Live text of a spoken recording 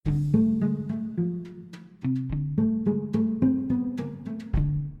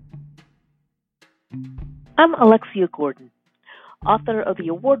I'm Alexia Gordon, author of the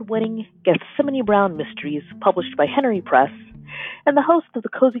award-winning Gethsemane Brown Mysteries published by Henry Press, and the host of the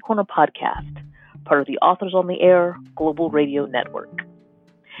Cozy Corner podcast, part of the Authors on the Air Global Radio Network.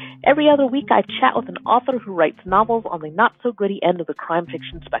 Every other week, I chat with an author who writes novels on the not-so-gritty end of the crime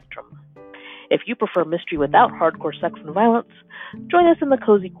fiction spectrum. If you prefer mystery without hardcore sex and violence, join us in the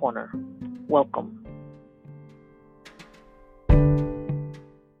Cozy Corner. Welcome.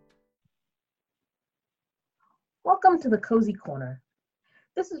 Welcome to the Cozy Corner.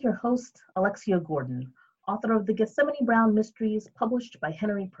 This is your host, Alexia Gordon, author of the Gethsemane Brown Mysteries published by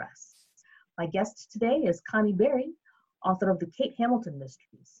Henry Press. My guest today is ConnieBerry, author of the Kate Hamilton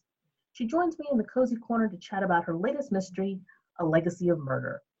Mysteries. She joins me in the Cozy Corner to chat about her latest mystery, A Legacy of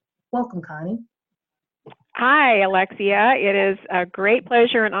Murder. Welcome, Connie. Hi, Alexia. It is a great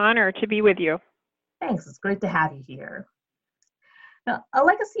pleasure and honor to be with you. Thanks. It's great to have you here. Now, A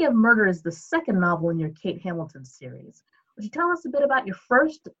Legacy of Murder is the second novel in your Kate Hamilton series. Would you tell us a bit about your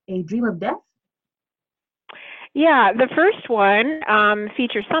first, A Dream of Death? Yeah, the first one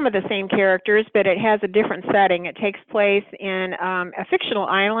features some of the same characters, but it has a different setting. It takes place in a fictional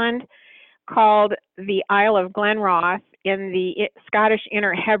island called the Isle of Glenroth in the Scottish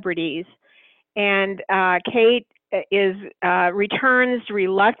Inner Hebrides. And Kate returns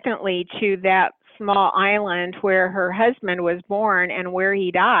reluctantly to that small island where her husband was born and where he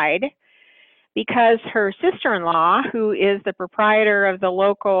died, because her sister-in-law, who is the proprietor of the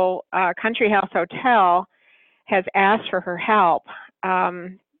local country house hotel, has asked for her help.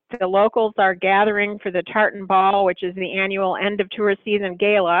 The locals are gathering for the Tartan Ball, which is the annual end of tour season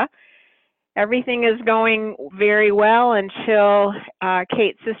gala. Everything is going very well until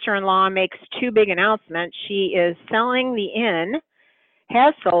Kate's sister-in-law makes two big announcements. She is selling the inn,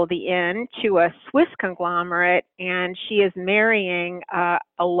 has sold the inn to a Swiss conglomerate, and she is marrying a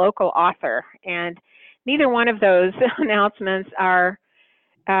local author. And neither one of those announcements are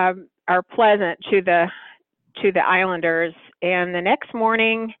pleasant to the islanders. And the next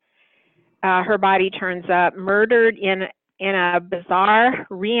morning, her body turns up, murdered in a bizarre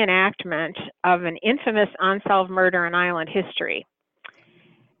reenactment of an infamous unsolved murder in island history.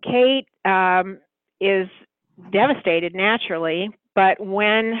 Kate is devastated, naturally, but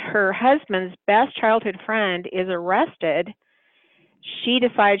when her husband's best childhood friend is arrested, she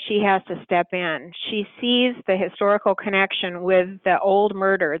decides she has to step in. She sees the historical connection with the old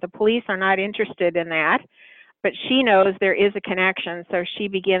murder. The police are not interested in that, but she knows there is a connection, so she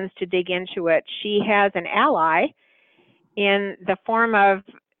begins to dig into it. She has an ally in the form of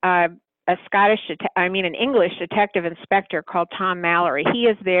an English detective inspector called Tom Mallory. He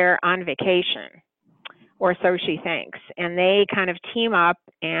is there on vacation, or so she thinks, and they kind of team up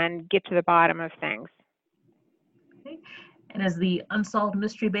and get to the bottom of things. Okay. And is the unsolved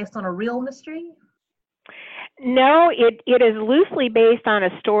mystery based on a real mystery? No, it is loosely based on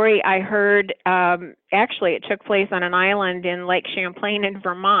a story I heard. Actually, it took place on an island in Lake Champlain in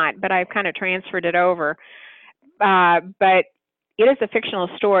Vermont, but I've kind of transferred it over. But it is a fictional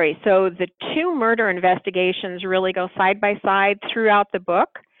story. So the two murder investigations really go side by side throughout the book.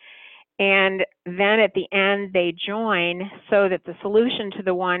 And then at the end, they join so that the solution to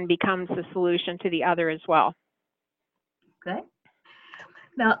the one becomes the solution to the other as well. Okay.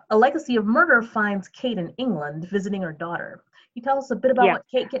 Now, A Legacy of Murder finds Kate in England visiting her daughter. Can you tell us a bit about what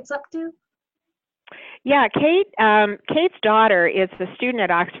Kate gets up to? Yeah, Kate's daughter is a student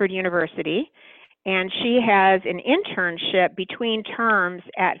at Oxford University, and she has an internship between terms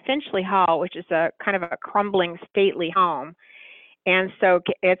at Finchley Hall, which is a kind of a crumbling stately home. And so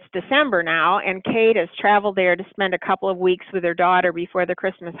it's December now, and Kate has traveled there to spend a couple of weeks with her daughter before the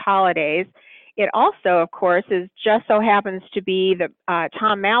Christmas holidays. It also, of course, just so happens to be the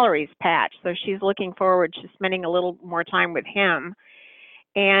Tom Mallory's patch, so she's looking forward to spending a little more time with him.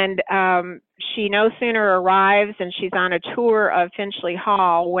 And she no sooner arrives and she's on a tour of Finchley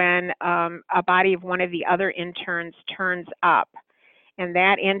Hall when a body of one of the other interns turns up. And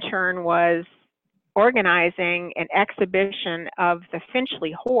that intern was organizing an exhibition of the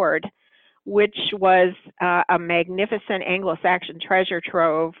Finchley Hoard, which was a magnificent Anglo-Saxon treasure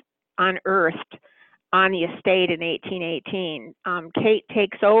trove unearthed on the estate in 1818. Kate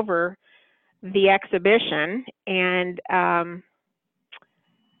takes over the exhibition, and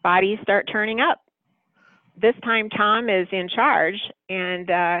bodies start turning up. This time Tom is in charge, and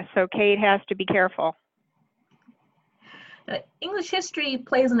so Kate has to be careful. English history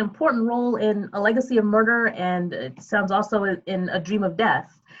plays an important role in A Legacy of Murder, and it sounds also in A Dream of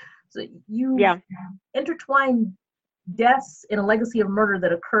Death. So you intertwine deaths in A Legacy of Murder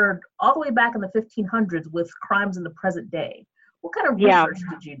that occurred all the way back in the 1500s with crimes in the present day. What kind of research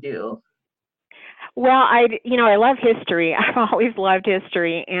did you do? Well, I love history. I've always loved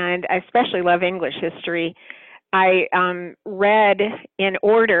history, and I especially love English history. I read in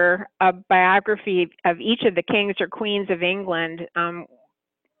order a biography of each of the kings or queens of England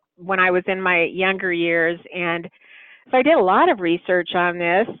when I was in my younger years, and so I did a lot of research on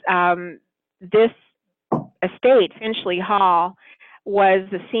this. This estate, Finchley Hall, was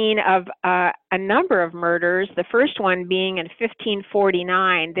the scene of a number of murders. The first one being in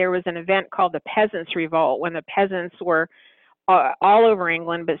 1549. There was an event called the Peasants' Revolt when the peasants were all over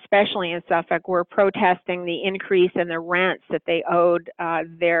England, but especially in Suffolk, were protesting the increase in the rents that they owed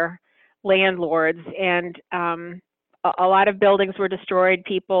their landlords. And a lot of buildings were destroyed.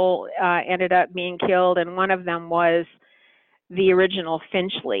 People ended up being killed, and one of them was the original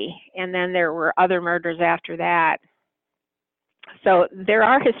Finchley. And then there were other murders after that. So there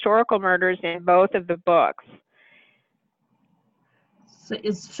are historical murders in both of the books. So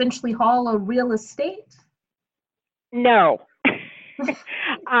is Finchley Hall a real estate? No.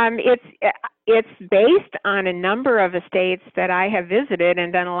 It's based on a number of estates that I have visited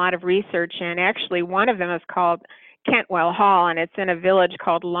and done a lot of research in. Actually, one of them is called Kentwell Hall, and it's in a village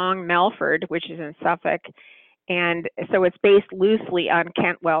called Long Melford, which is in Suffolk. And so it's based loosely on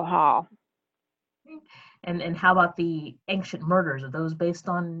Kentwell Hall. And how about the ancient murders? Are those based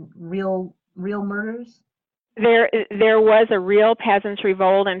on real murders? There was a real peasants'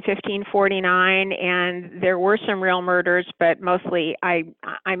 revolt in 1549, and there were some real murders, but mostly I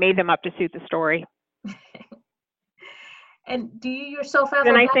made them up to suit the story. And do you yourself have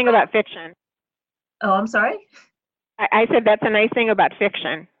a nice thing about fiction? Oh, I'm sorry? I said that's a nice thing about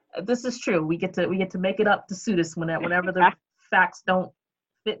fiction. This is true. We get to make it up to suit us whenever the facts don't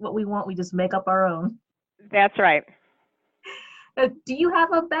fit what we want. We just make up our own. That's right. Do you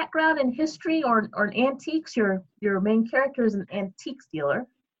have a background in history or in antiques? Your main character is an antiques dealer.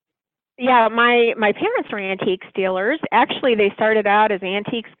 Yeah, my parents were antiques dealers. Actually, they started out as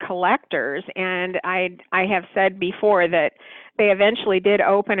antiques collectors, and I have said before that they eventually did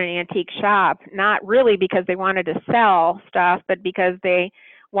open an antique shop, not really because they wanted to sell stuff, but because they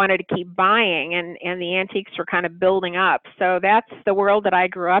wanted to keep buying, and the antiques were kind of building up. So that's the world that I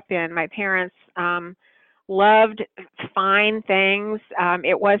grew up in. My parents loved fine things.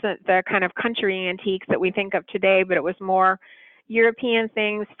 It wasn't the kind of country antiques that we think of today, but it was more European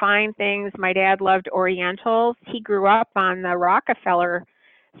things, fine things. My dad loved Orientals. He grew up on the Rockefeller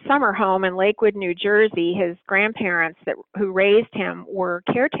summer home in Lakewood, New Jersey. His grandparents who raised him were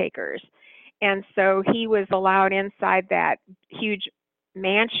caretakers. And so he was allowed inside that huge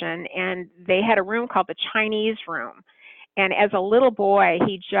mansion, and they had a room called the Chinese room. And as a little boy,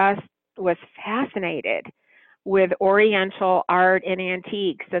 he just was fascinated with Oriental art and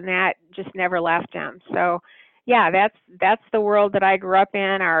antiques, and that just never left him. So yeah, that's the world that I grew up in.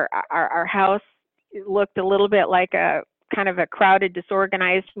 Our house looked a little bit like a kind of a crowded,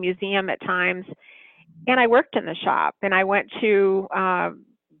 disorganized museum at times. And I worked in the shop, and I went to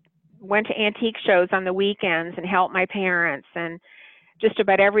antique shows on the weekends and helped my parents, and just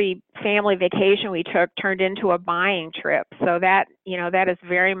about every family vacation we took turned into a buying trip. So that is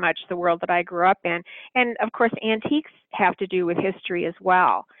very much the world that I grew up in. And of course, antiques have to do with history as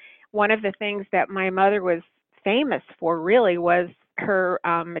well. One of the things that my mother was famous for really was her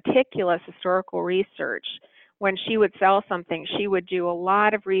meticulous historical research. When she would sell something, she would do a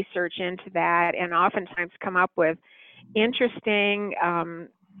lot of research into that and oftentimes come up with interesting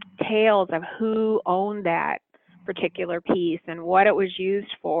tales of who owned that particular piece and what it was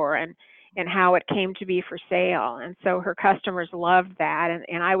used for and how it came to be for sale. And so her customers loved that,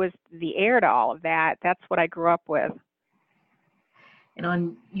 and I was the heir to all of that. That's what I grew up with. And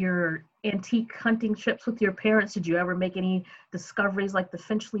on your antique hunting trips with your parents, did you ever make any discoveries like the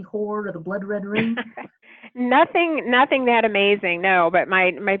Finchley hoard or the blood red ring? Nothing that amazing, no, but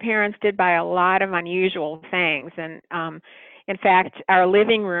my parents did buy a lot of unusual things. And in fact, our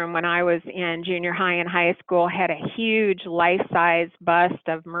living room when I was in junior high and high school had a huge life-size bust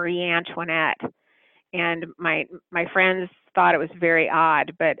of Marie Antoinette. And my friends thought it was very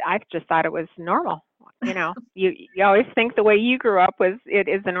odd, but I just thought it was normal. You always think the way you grew up it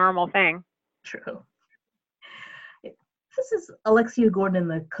is a normal thing. True. This is Alexia Gordon in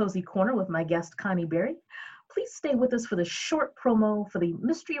the Cozy Corner with my guest, ConnieBerry. Please stay with us for the short promo for the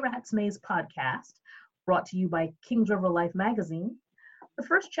Mystery Rats Maze podcast, brought to you by Kings River Life magazine. The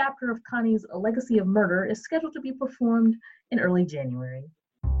first chapter of Connie's A Legacy of Murder is scheduled to be performed in early January.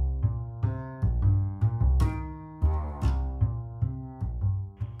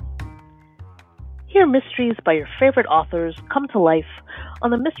 Hear mysteries by your favorite authors come to life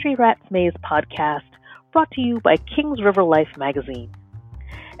on the Mystery Rats Maze podcast, brought to you by Kings River Life magazine.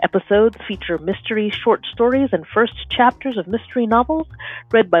 Episodes feature mystery short stories and first chapters of mystery novels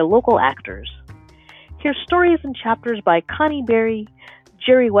read by local actors. Hear stories and chapters by ConnieBerry,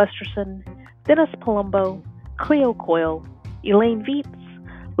 Jerry Westerson, Dennis Palumbo, Cleo Coyle, Elaine Viets,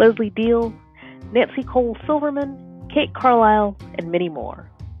 Leslie Deal, Nancy Cole Silverman, Kate Carlisle, and many more.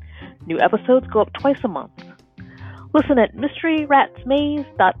 New episodes go up twice a month. Listen at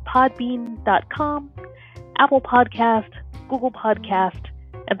mysteryratsmaze.podbean.com, Apple Podcast, Google Podcast,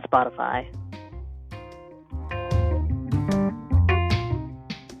 and Spotify.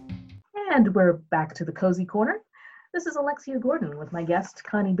 And we're back to the Cozy Corner. This is Alexia Gordon with my guest,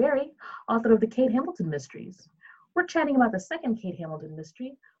 ConnieBerry, author of the Kate Hamilton Mysteries. We're chatting about the second Kate Hamilton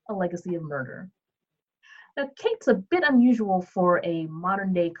mystery, A Legacy of Murder. Now, Kate's a bit unusual for a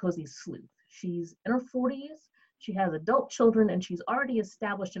modern-day cozy sleuth. She's in her 40s, she has adult children, and she's already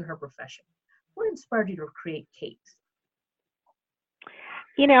established in her profession. What inspired you to create Kate?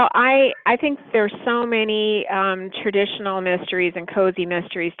 You know, I think there's so many traditional mysteries and cozy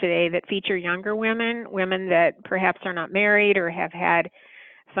mysteries today that feature younger women that perhaps are not married or have had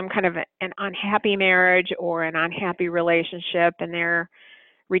some kind of an unhappy marriage or an unhappy relationship, and they're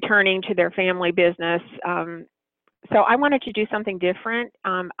returning to their family business. So I wanted to do something different.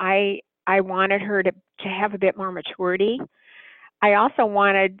 I wanted her to have a bit more maturity. I also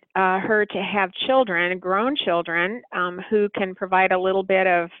wanted her to have children, grown children, who can provide a little bit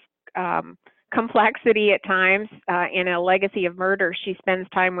of complexity at times. In A Legacy of Murder, she spends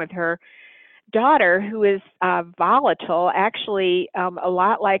time with her daughter, who is volatile, actually a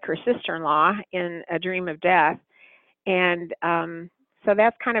lot like her sister-in-law in A Dream of Death. And so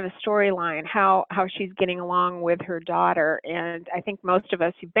that's kind of a storyline, how she's getting along with her daughter. And I think most of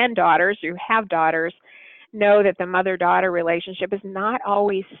us who've been daughters, who have daughters, know that the mother-daughter relationship is not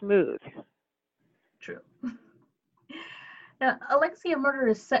always smooth. True. Now, A Legacy of Murder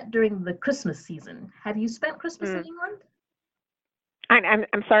is set during the Christmas season. Have you spent Christmas in England?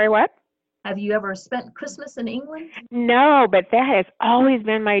 I'm sorry, what? Have you ever spent Christmas in England? No, but that has always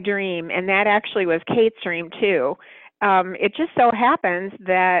been my dream, and that actually was Kate's dream too. It just so happens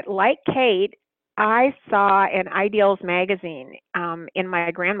that, like Kate, I saw an Ideals magazine in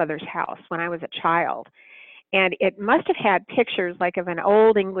my grandmother's house when I was a child. And it must have had pictures like of an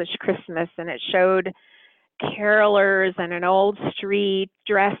old English Christmas, and it showed carolers and an old street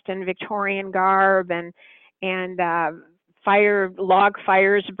dressed in Victorian garb and log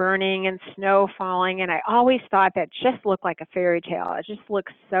fires burning and snow falling. And I always thought that just looked like a fairy tale. It just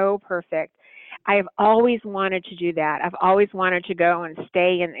looks so perfect. I've always wanted to do that. I've always wanted to go and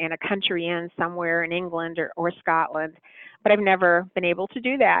stay in a country inn somewhere in England or Scotland, but I've never been able to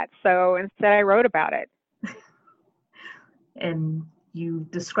do that. So instead I wrote about it. And you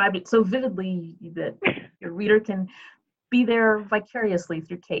described it so vividly that your reader can be there vicariously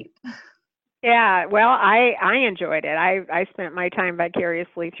through Kate. Yeah, well, I enjoyed it. I spent my time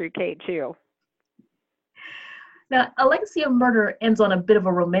vicariously through Kate too. Now, A Legacy of Murder ends on a bit of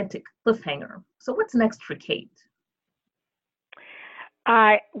a romantic cliffhanger. So what's next for Kate?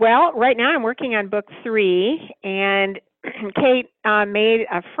 Well, right now I'm working on book 3, and Kate made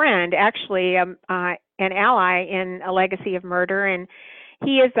a friend, actually, an ally in A Legacy of Murder, and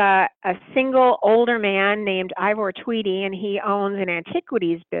he is a single older man named Ivor Tweedy, and he owns an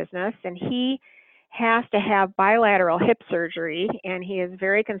antiquities business, and he has to have bilateral hip surgery, and he is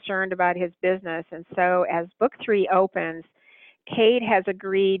very concerned about his business. And so as book 3 opens, Kate has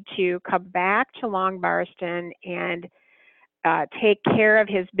agreed to come back to Long Barston and take care of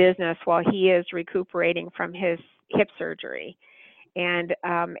his business while he is recuperating from his hip surgery. And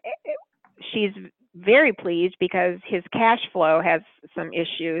she's very pleased because his cash flow has some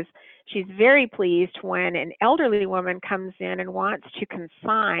issues. She's very pleased when an elderly woman comes in and wants to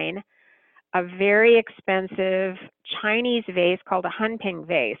consign a very expensive Chinese vase called a Hunping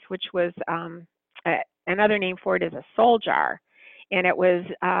vase, which was another name for it is a soul jar. And it was,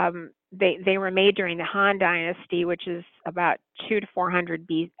 they were made during the Han Dynasty, which is about 200 to 400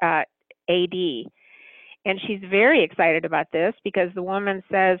 AD. And she's very excited about this because the woman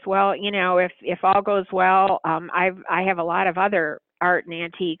says, well, you know, if all goes well, I have a lot of other art and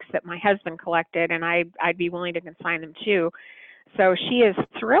antiques that my husband collected, and I'd be willing to consign them too. So she is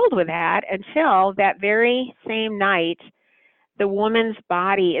thrilled with that until that very same night, the woman's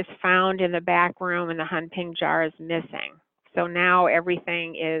body is found in the back room and the Hunping jar is missing. So now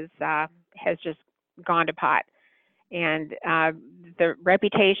everything has just gone to pot. And the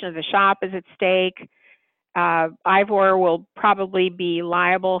reputation of the shop is at stake. Ivor will probably be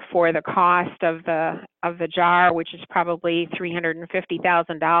liable for the cost of the jar, which is probably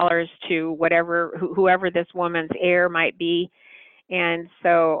 $350,000 to whoever this woman's heir might be. And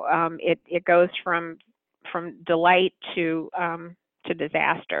so it goes from delight to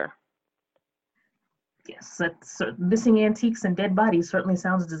disaster. Yes, that's missing antiques and dead bodies certainly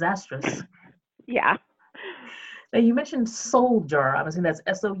sounds disastrous. Yeah. Now, you mentioned soul jar. I'm assuming that's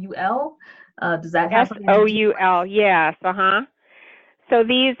S-O-U-L. Does that have something to do with S-O-U-L, yes, So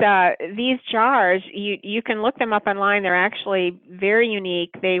these jars, you can look them up online. They're actually very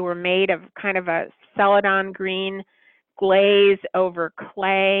unique. They were made of kind of a celadon green glaze over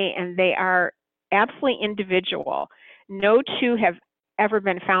clay, and they are absolutely individual. No two have ever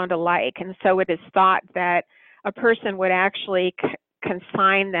been found alike, and so it is thought that a person would actually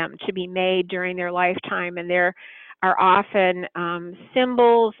consign them to be made during their lifetime, and there are often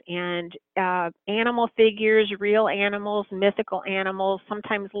symbols and animal figures, real animals, mythical animals,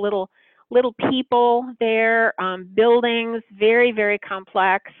 sometimes little people there, buildings, very, very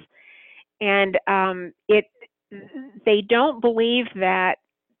complex. And they don't believe that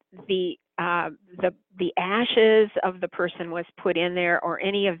the ashes of the person was put in there, or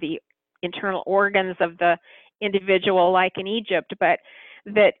any of the internal organs of the individual, like in Egypt, but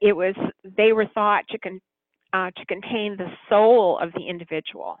that they were thought to contain the soul of the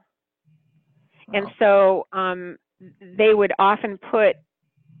individual. And so they would often put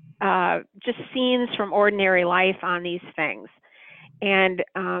just scenes from ordinary life on these things. And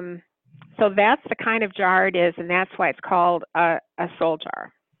so that's the kind of jar it is, and that's why it's called a soul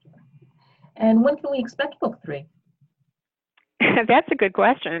jar. And when can we expect book 3? That's a good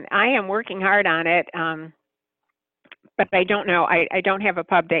question. I am working hard on it, but I don't know. I don't have a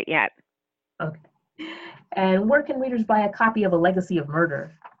pub date yet. Okay. And where can readers buy a copy of A Legacy of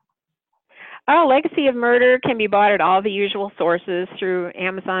Murder? Oh, Legacy of Murder can be bought at all the usual sources through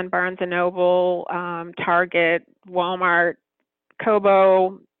Amazon, Barnes & Noble, Target, Walmart,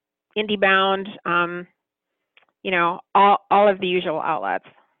 Kobo, IndieBound, all of the usual outlets.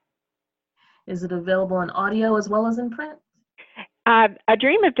 Is it available in audio as well as in print? A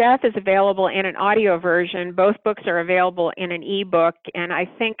Dream of Death is available in an audio version. Both books are available in an ebook, and I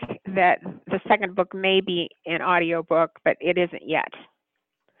think that the second book may be an audio book, but it isn't yet.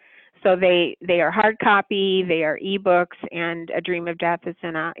 So they are hard copy, they are ebooks, and A Dream of Death is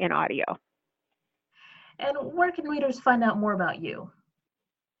in audio. And where can readers find out more about you?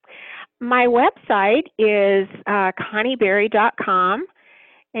 My website is ConnieBerry.com.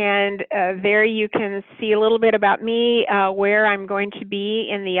 And there you can see a little bit about me, where I'm going to be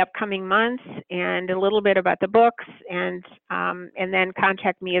in the upcoming months, and a little bit about the books, and then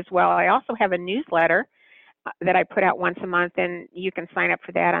contact me as well. I also have a newsletter that I put out once a month, and you can sign up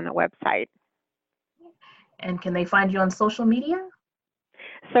for that on the website. And can they find you on social media?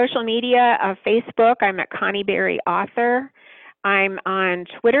 Social media, Facebook, I'm at ConnieBerry Author. I'm on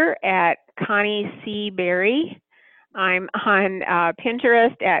Twitter at Connie C. Berry. I'm on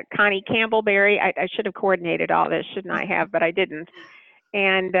Pinterest at Connie Campbell Berry. I should have coordinated all this, shouldn't I have, but I didn't.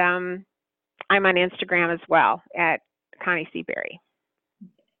 And I'm on Instagram as well at Connie C. Berry.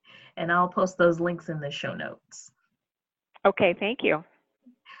 And I'll post those links in the show notes. Okay, thank you.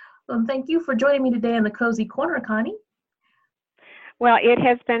 Well, thank you for joining me today in the Cozy Corner, Connie. Well, it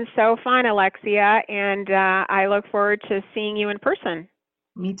has been so fun, Alexia, and I look forward to seeing you in person.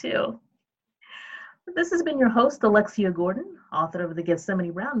 Me too. This has been your host, Alexia Gordon, author of the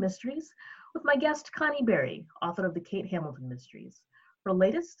Gethsemane Brown Mysteries, with my guest, Connie Berry, author of the Kate Hamilton Mysteries. Her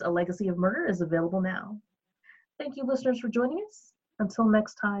latest, A Legacy of Murder, is available now. Thank you, listeners, for joining us. Until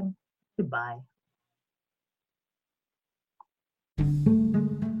next time, goodbye.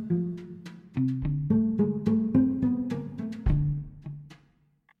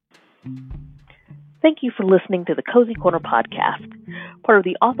 Thank you for listening to the Cozy Corner podcast, part of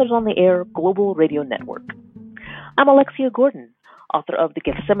the Authors on the Air Global Radio Network. I'm Alexia Gordon, author of the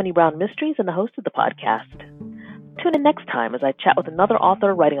Gethsemane Brown Mysteries and the host of the podcast. Tune in next time as I chat with another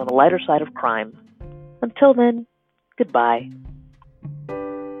author writing on the lighter side of crime. Until then, goodbye.